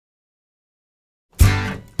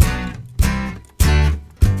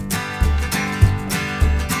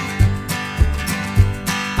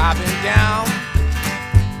I've been down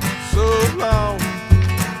so long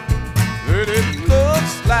that it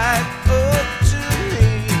looks like up to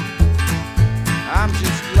me. I'm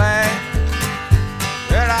just glad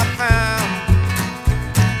that I found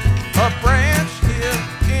a branch here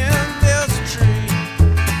in this tree,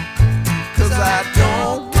 'cause I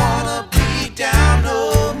don't wanna be down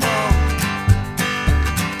no more.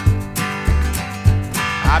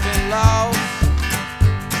 I've been lost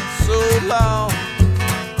so long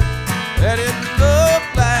that it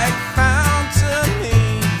looked like found to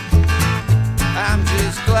me. I'm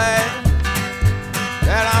just glad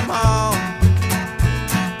that I'm on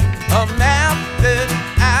a map that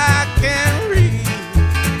I can read,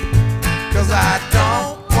 'cause I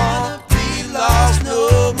don't wanna be lost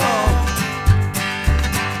no more.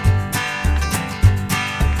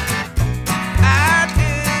 I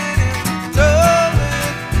didn't know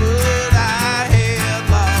it, but I had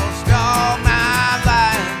lost all my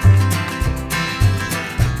life.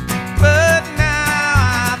 But now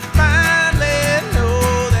I finally know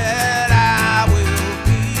that I will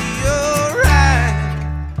be alright.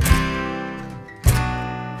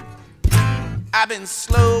 I've been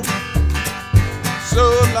slow so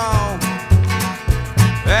long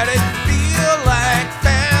that it feel like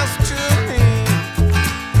fast to me.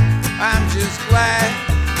 I'm just glad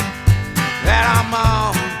that I'm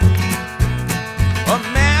on a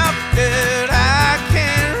map that I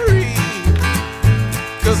can read,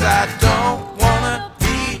 'cause I don't wanna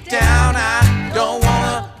be down, I don't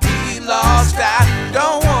wanna be lost, I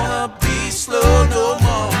don't wanna be slow no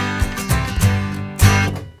more.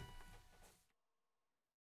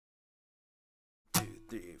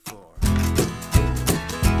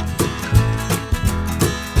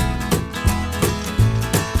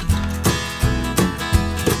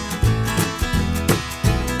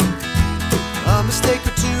 A mistake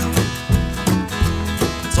or two,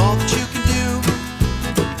 it's all that you can do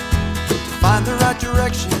to find the right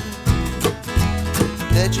direction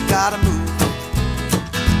that you gotta move.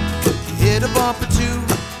 You hit a bump or two,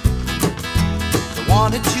 you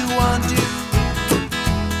wanted to undo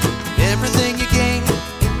everything you gained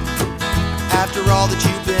after all that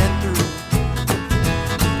you've been through.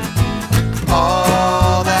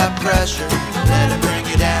 All that pressure, let it bring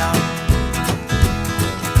you down.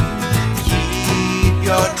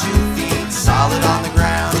 Your 2 feet solid on the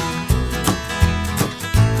ground.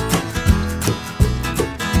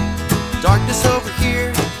 Darkness over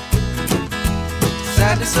here,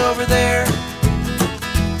 sadness over there.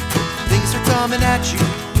 Things are coming at you,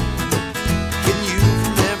 getting you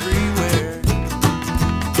from everywhere.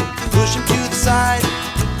 Push them to the side,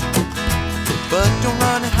 but don't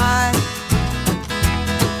run and hide.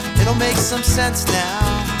 It'll make some sense now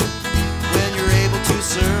when you're able to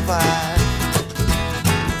survive.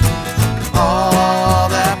 All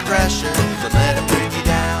that pressure, but let it bring you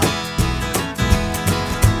down.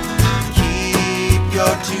 Keep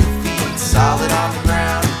your 2 feet solid on the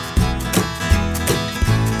ground.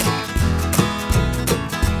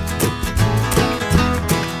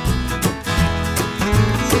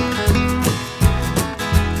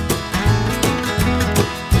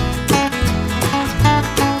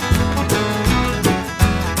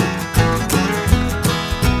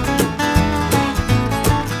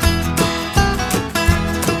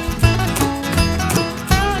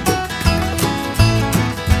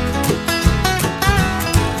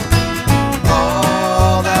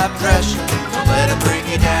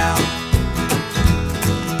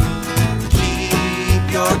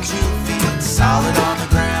 Solid on the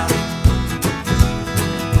ground.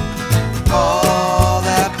 All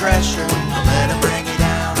that pressure, let it bring you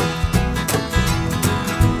down.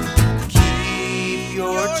 Keep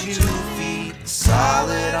your 2 feet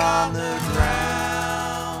solid on the ground.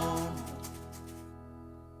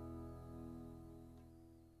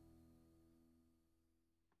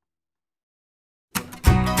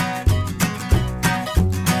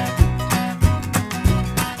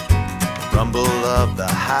 Rumble of the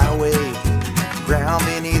highway, ground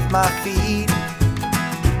beneath my feet,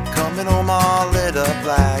 coming home all lit up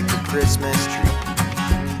like a Christmas tree.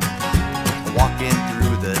 Walking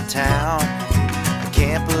through the town, I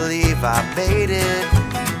can't believe I made it.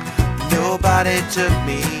 Nobody took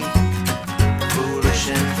me, foolish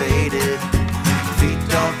and faded. Feet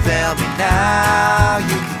don't fail me now,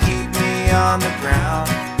 you can keep me on the ground.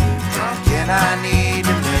 Drunk and I need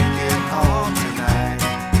to make it home tonight.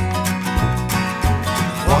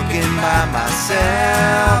 Walking by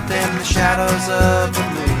myself in the shadows of the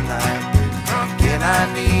moonlight. Again, I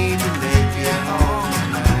need to make it home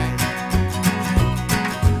tonight.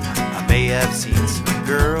 I may have seen some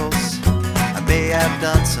girls, I may have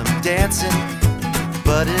done some dancing,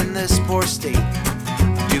 but in this poor state,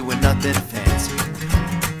 I'm doing nothing fancy.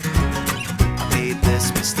 I made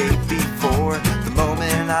this mistake before, the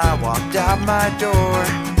moment I walked out my door.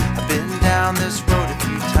 I've been down this road a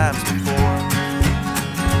few times before.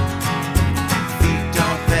 Feet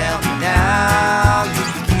don't fail me now, you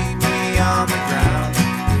can keep me on the ground.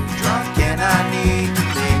 Drunk and I need to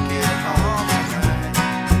make it home tonight.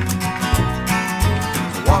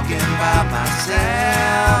 Walking by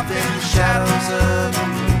myself in the shadows of the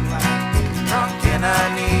moonlight. Drunk and I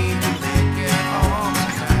need to make it home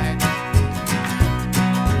tonight.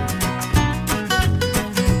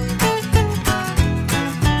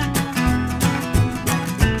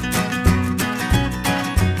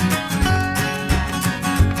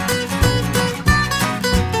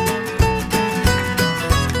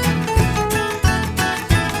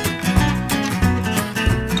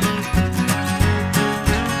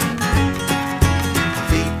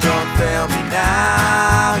 Feet don't fail me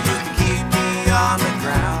now, you can keep me on the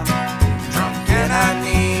ground. Drunk and I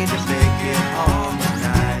need to make it home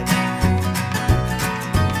tonight.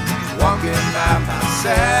 Walking by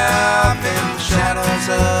myself in the shadows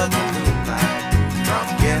of the moonlight.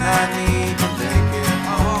 Drunk and I need to make it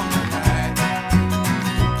home tonight.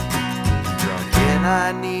 Drunk and I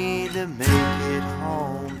need to make it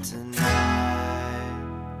home tonight.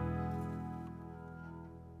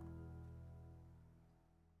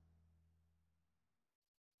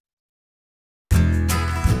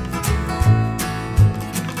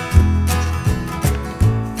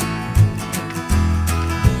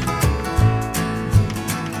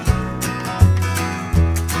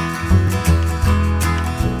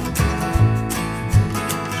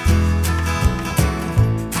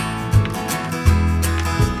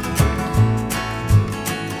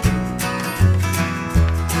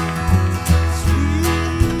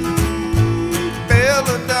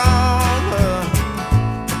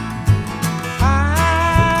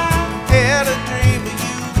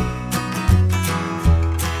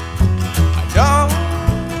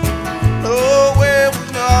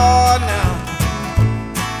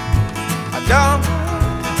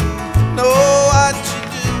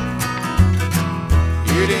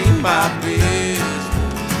 My business,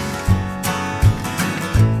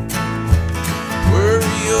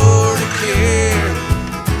 worry or to care.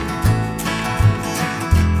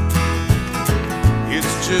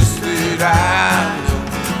 It's just that I know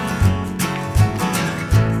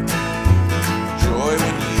joy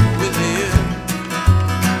when you were there.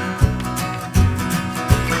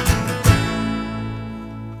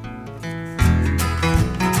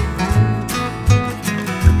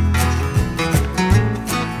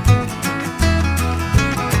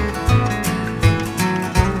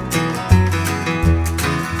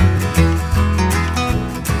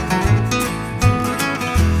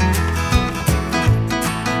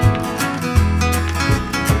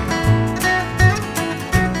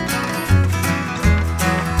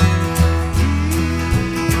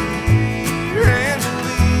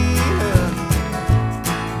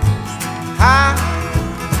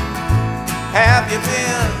 Have you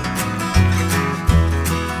been?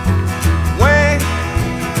 When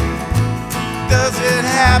does it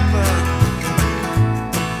happen?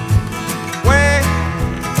 When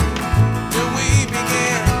do we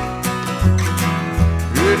begin?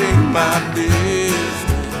 It ain't my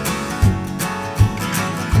business.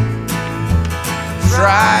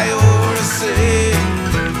 Try or to say,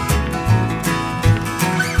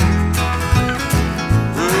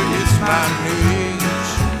 but it's my nature.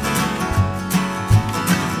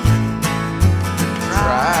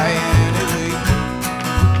 Try anyway.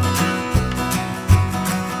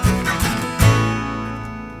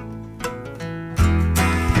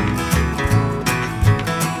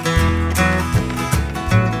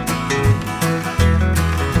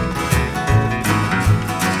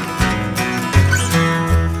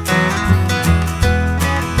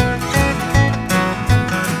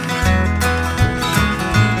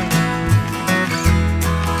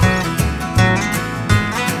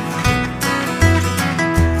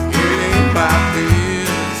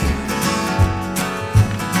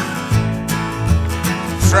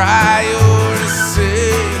 Try or to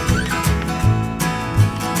say,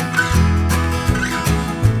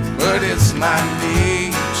 but it's my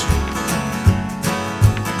nature.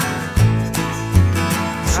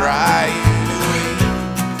 Try anyway.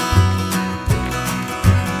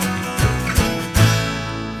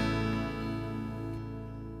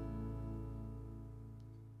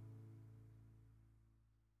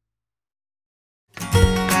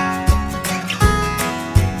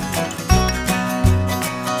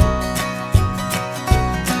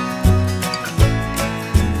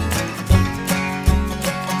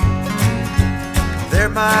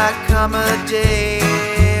 might come a day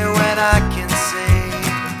when I can say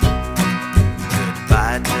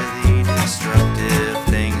goodbye to the destructive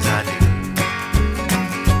things I do.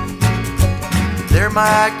 There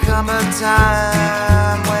might come a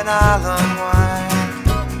time when I'll unwind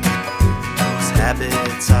those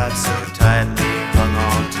habits I've so tightly hung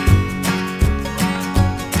on to.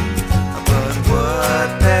 But what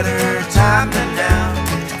better time than now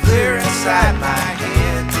to clear inside my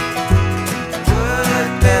head? What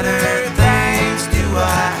better things do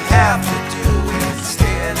I have to do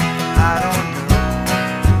instead? I don't know.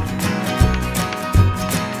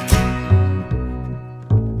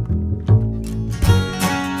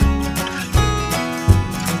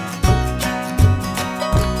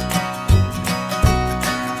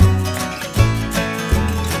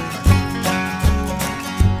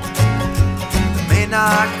 There may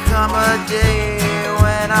not come a day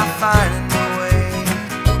when I find a way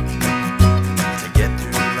to get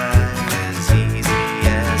through life as easy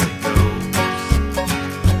as it goes.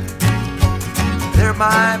 There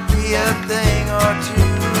might be a thing or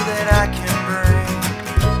two that I can bring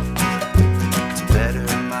to better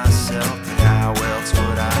myself, but how else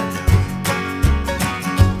would I know?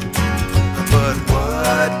 But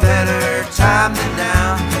what better time than now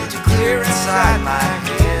to clear inside my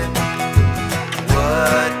head?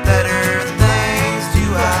 What better things do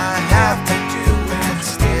I have to do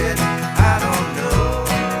instead? I don't know.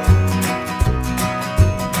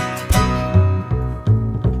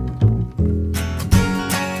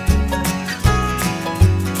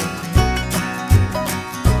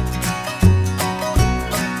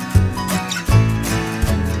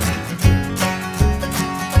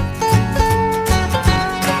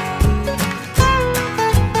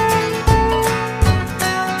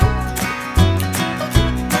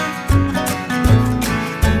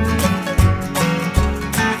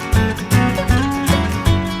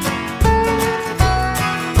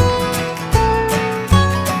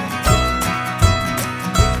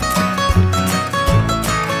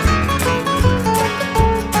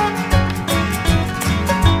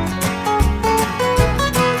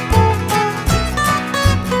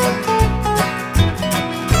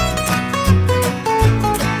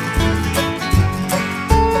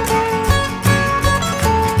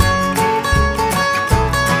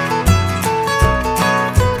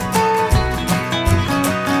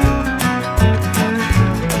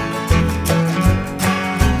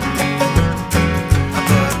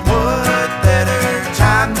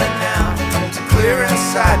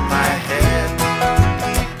 Inside my head,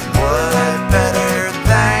 what better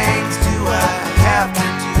things do I have to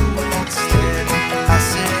do instead? I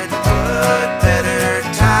said, what better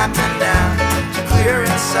time than now to clear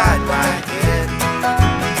inside my head?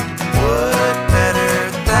 What better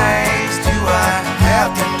things do I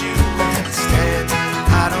have to do instead?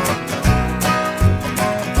 I don't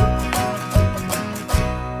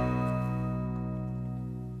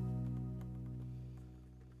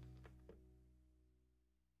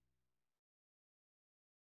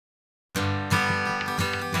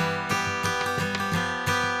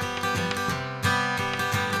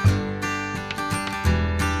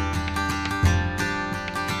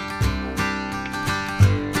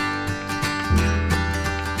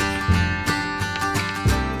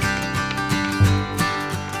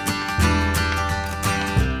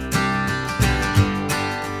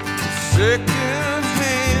second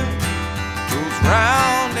hand goes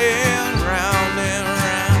round and round and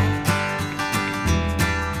round.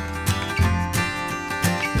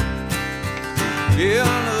 Been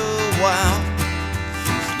a while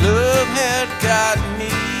since love had got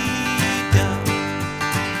me down.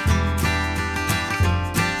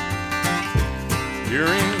 There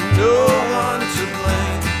ain't no one to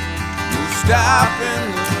blame, no stopping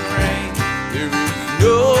the rain. There is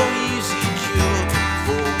no easy cure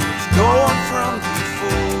for going from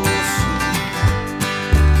before sleep.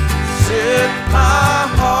 Set my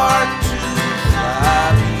heart to fly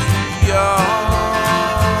beyond.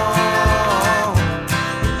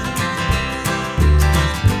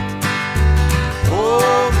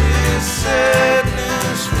 Oh, this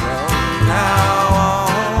sadness from now on.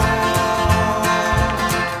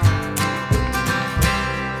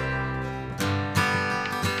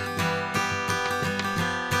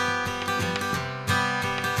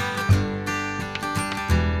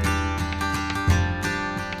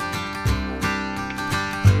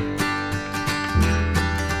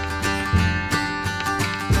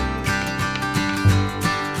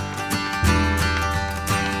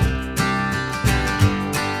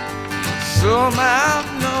 Some I've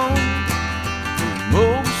known, but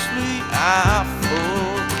mostly I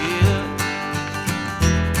forget.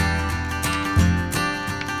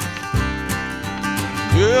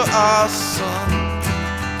 awesome.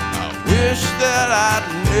 I wish that I'd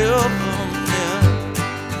never met,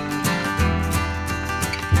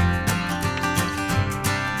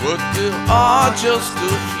 but there are just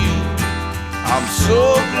a few I'm so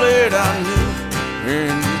glad I knew.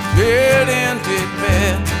 And if it ended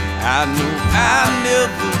bad, I knew I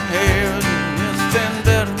never had anything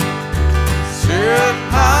better. Set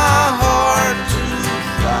my heart to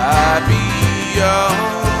fly beyond.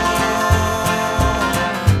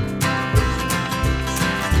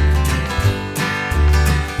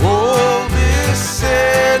 All this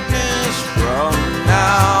sadness from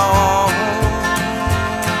now on.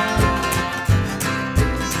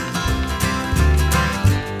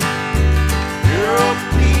 Help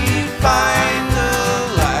me find the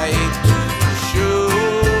light to show.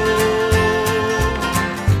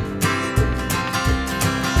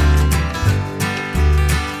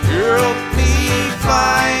 Help me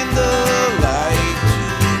find the light to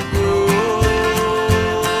grow.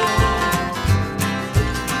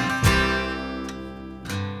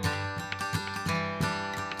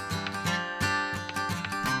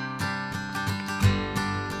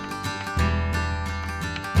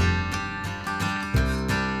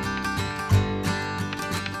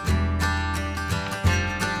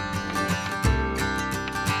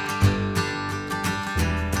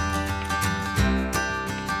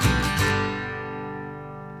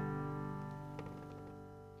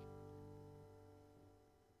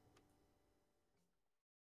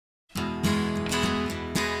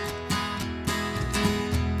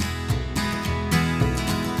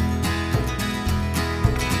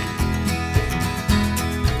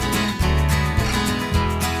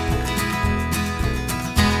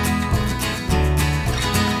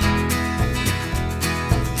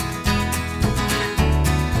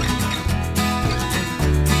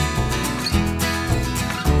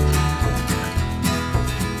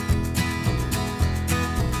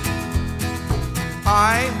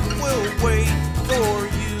 I will wait for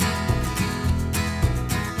you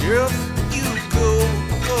if you go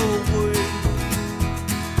away.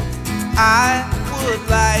 I would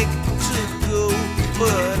like to go,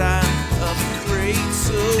 but I'm afraid,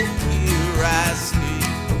 so here I stay.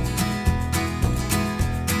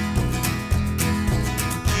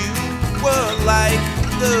 You were like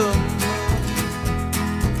the moon,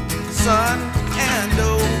 sun and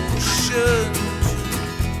ocean.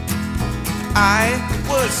 I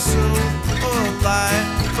was so alive,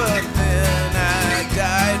 but then I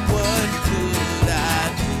died. What could I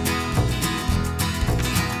do?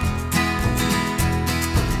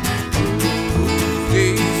 Those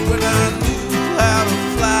days when I knew how to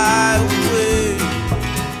fly away.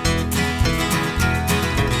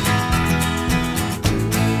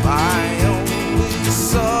 My only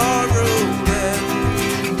sorrow that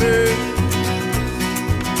remains.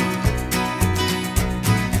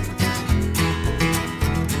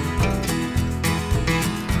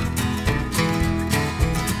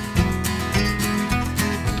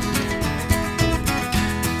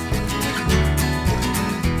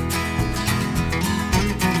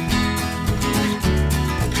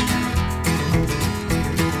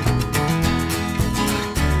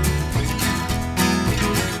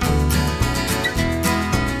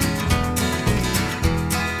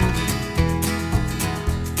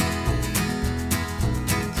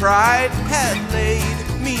 Pride had laid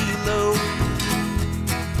me low,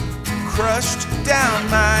 crushed down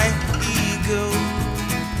my ego.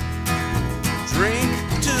 Drink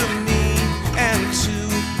to me and to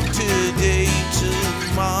today,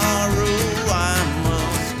 tomorrow I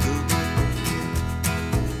must go.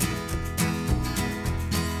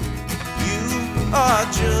 You are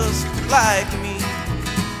just like me,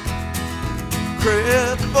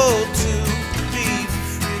 crippled to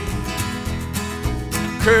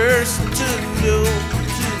cursed to know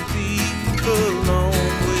to be alone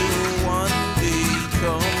will one day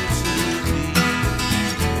come to be,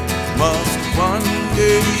 must one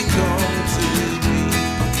day come to be.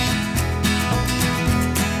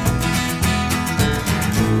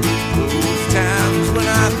 Those times when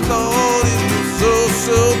I thought it was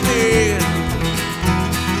so bad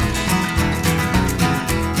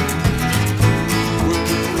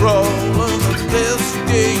were all of the best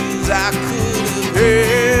days I could have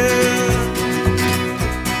had.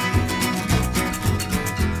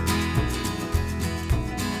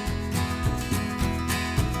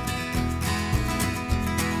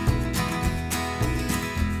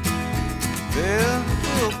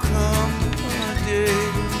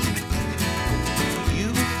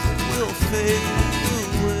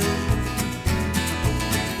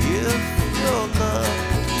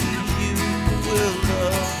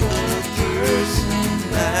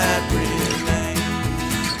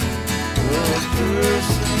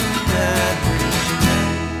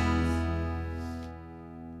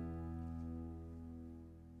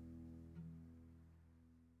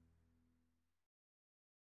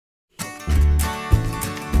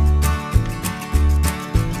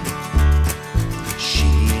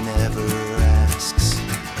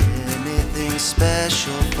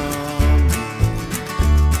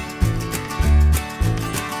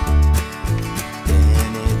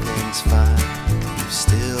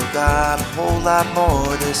 whole lot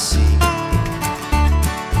more to see.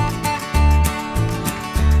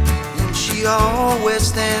 And she always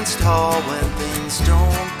stands tall when things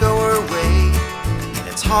don't go her way, and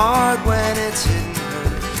it's hard when it's hitting her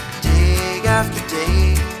day after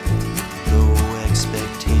day. Low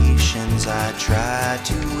expectations I try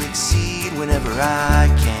to exceed whenever I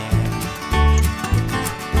can,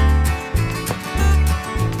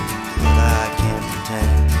 but I can't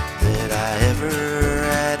pretend that I ever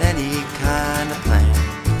had any kind of plan.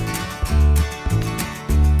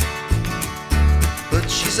 But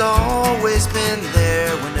she's always been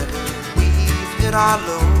there whenever we've hit our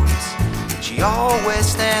lows. She always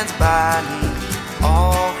stands by me,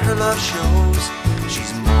 all her love shows.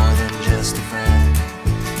 She's more than just a friend,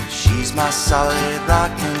 she's my solid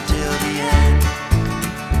rock until the end.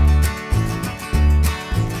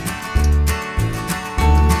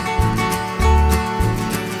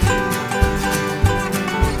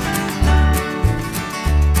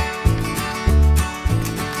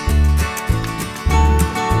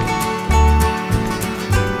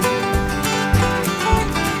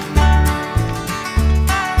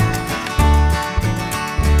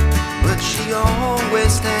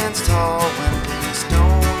 Stands tall when things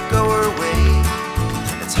don't go her way,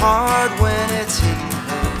 and it's hard when it's hitting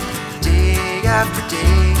her day after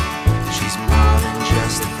day. She's more than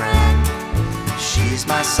just a friend, she's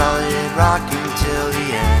my solid rock until the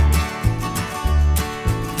end.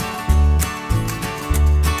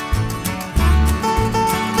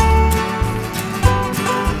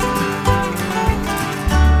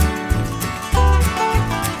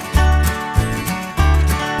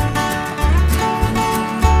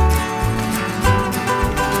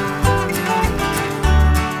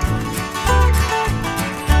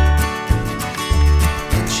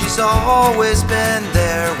 She's always been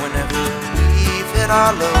there whenever we've hit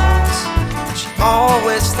our lows. She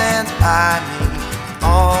always stands by me,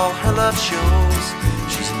 all her love shows.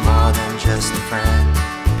 She's more than just a friend,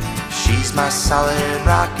 she's my solid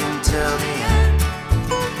rock until the end.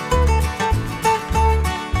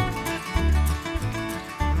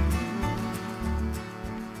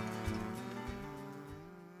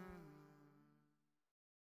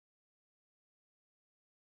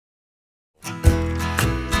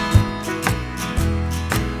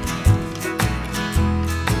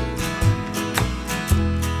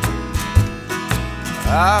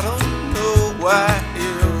 I don't know why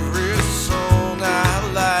every song I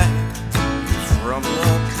like is from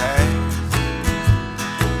the past.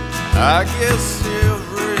 I guess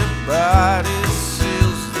everybody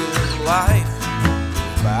says their life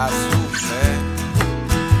goes by so fast.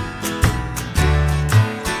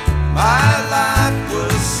 My life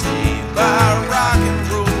was saved by rock and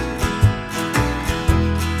roll.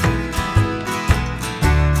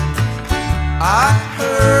 I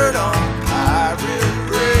heard on pirate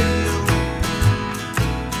radio,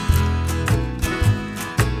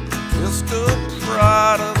 just a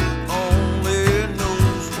product only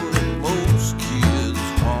knows what most kids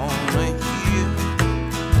wanna hear.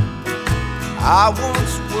 I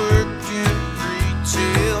once worked in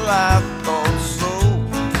retail, I thought so,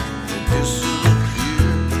 and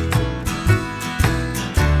disappeared.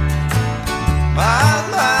 My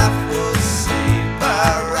life was saved by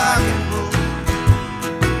rock and roll.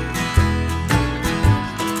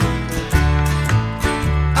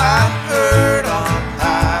 I heard on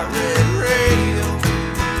pirate radio,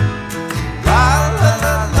 la la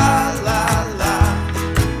la la la la,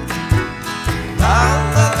 la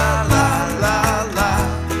la la la la la,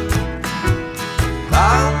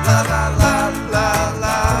 la la la la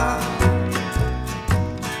la.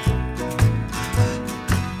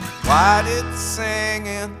 Why did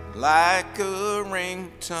singing like a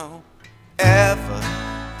ringtone ever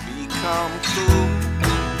become cool?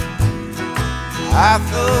 I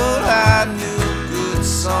thought I knew good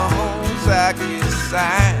songs, I guess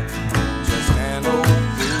I'm just an old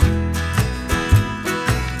fool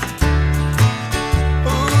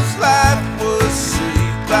whose life was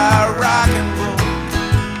saved by rock and roll.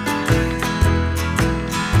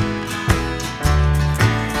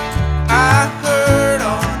 I heard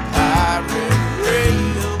on pirate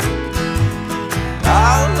radio, la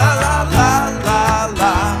la la la la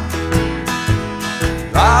la,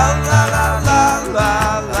 la la la la la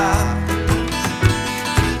la,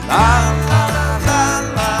 la la la la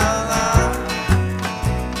la.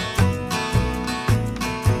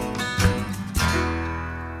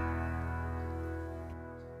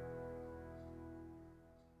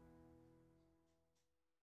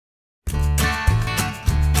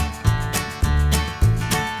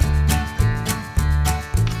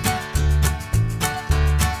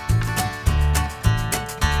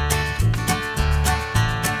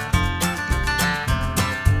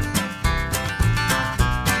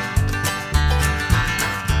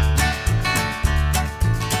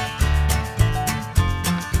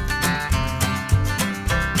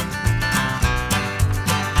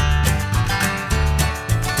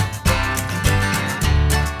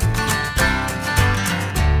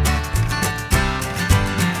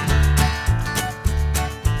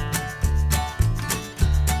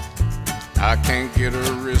 get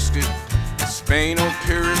arrested in Spain or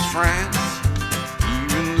Paris, France.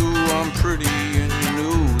 Even though I'm pretty and you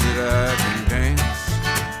know that I can dance,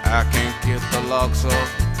 I can't get the locks off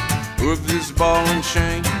of this ball and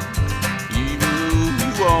chain. Even though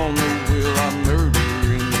you all know well I'm murder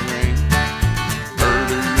in the rain.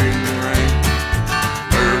 Murder in the rain.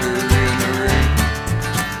 Murder in the rain.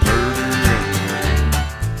 Murder in the rain.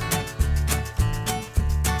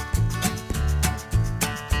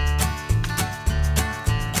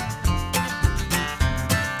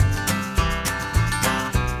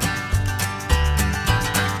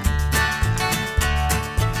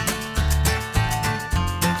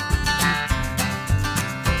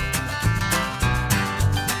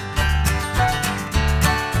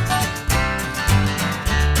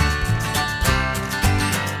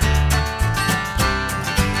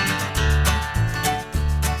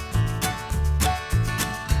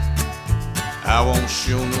 I won't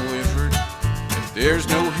show no effort if there's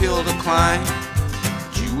no hill to climb.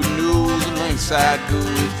 But you would know the lengths I'd go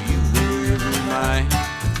if you were ever mine.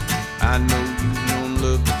 I know you've known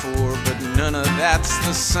love before, but none of that's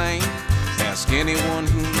the same. Ask anyone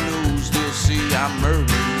who knows, they'll see I'm murder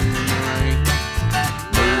in the rain.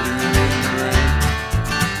 Murder in the rain.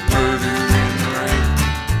 Murder in the rain.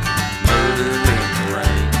 Murder in the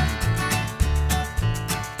rain.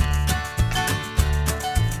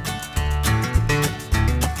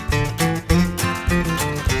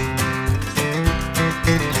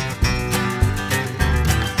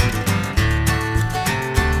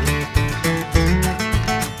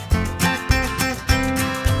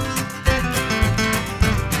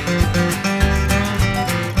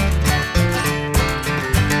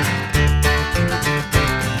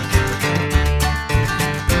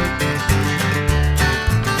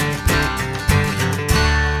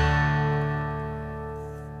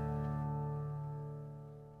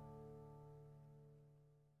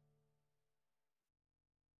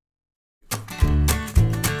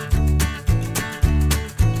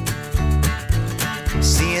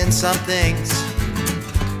 Seeing some things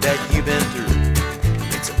that you've been through,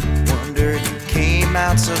 it's a wonder you came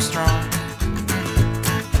out so strong.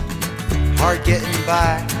 Hard getting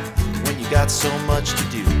by when you got so much to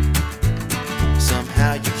do.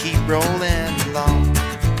 Somehow you keep rolling along.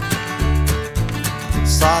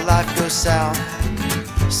 Saw life go south,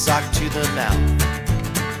 sock to the mouth.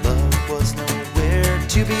 Love was nowhere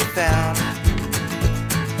to be found.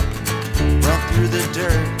 Run through the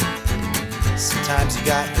dirt, sometimes you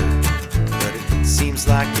got hurt, but it seems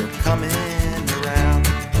like you're coming around.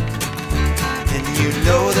 And you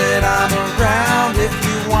know that I'm around if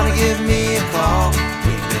you want to give me a call.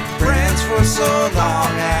 We've been friends for so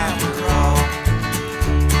long after all.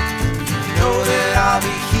 You know that I'll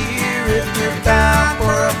be here if you're bound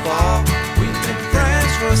for a fall. We've been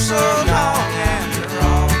friends for so long after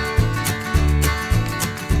all.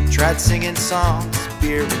 Tried singing songs,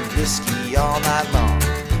 beer and whiskey all night long,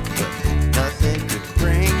 nothing could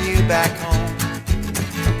bring you back home.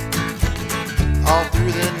 All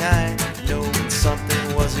through the night, knowing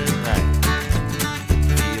something wasn't right,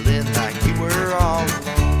 feeling like you were all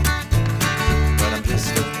alone. But I'm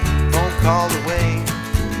just a phone call away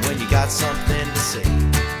when you got something to say.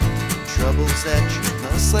 Troubles that you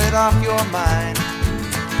must slid off your mind.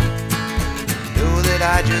 Know that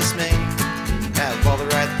I just may have all the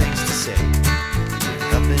right things to say.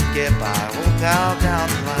 Pick up and get by, old pal down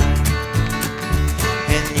the line.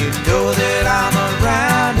 And you know that I'm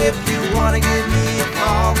around if you want to give me a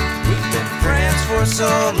call. We've been friends for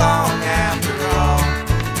so long after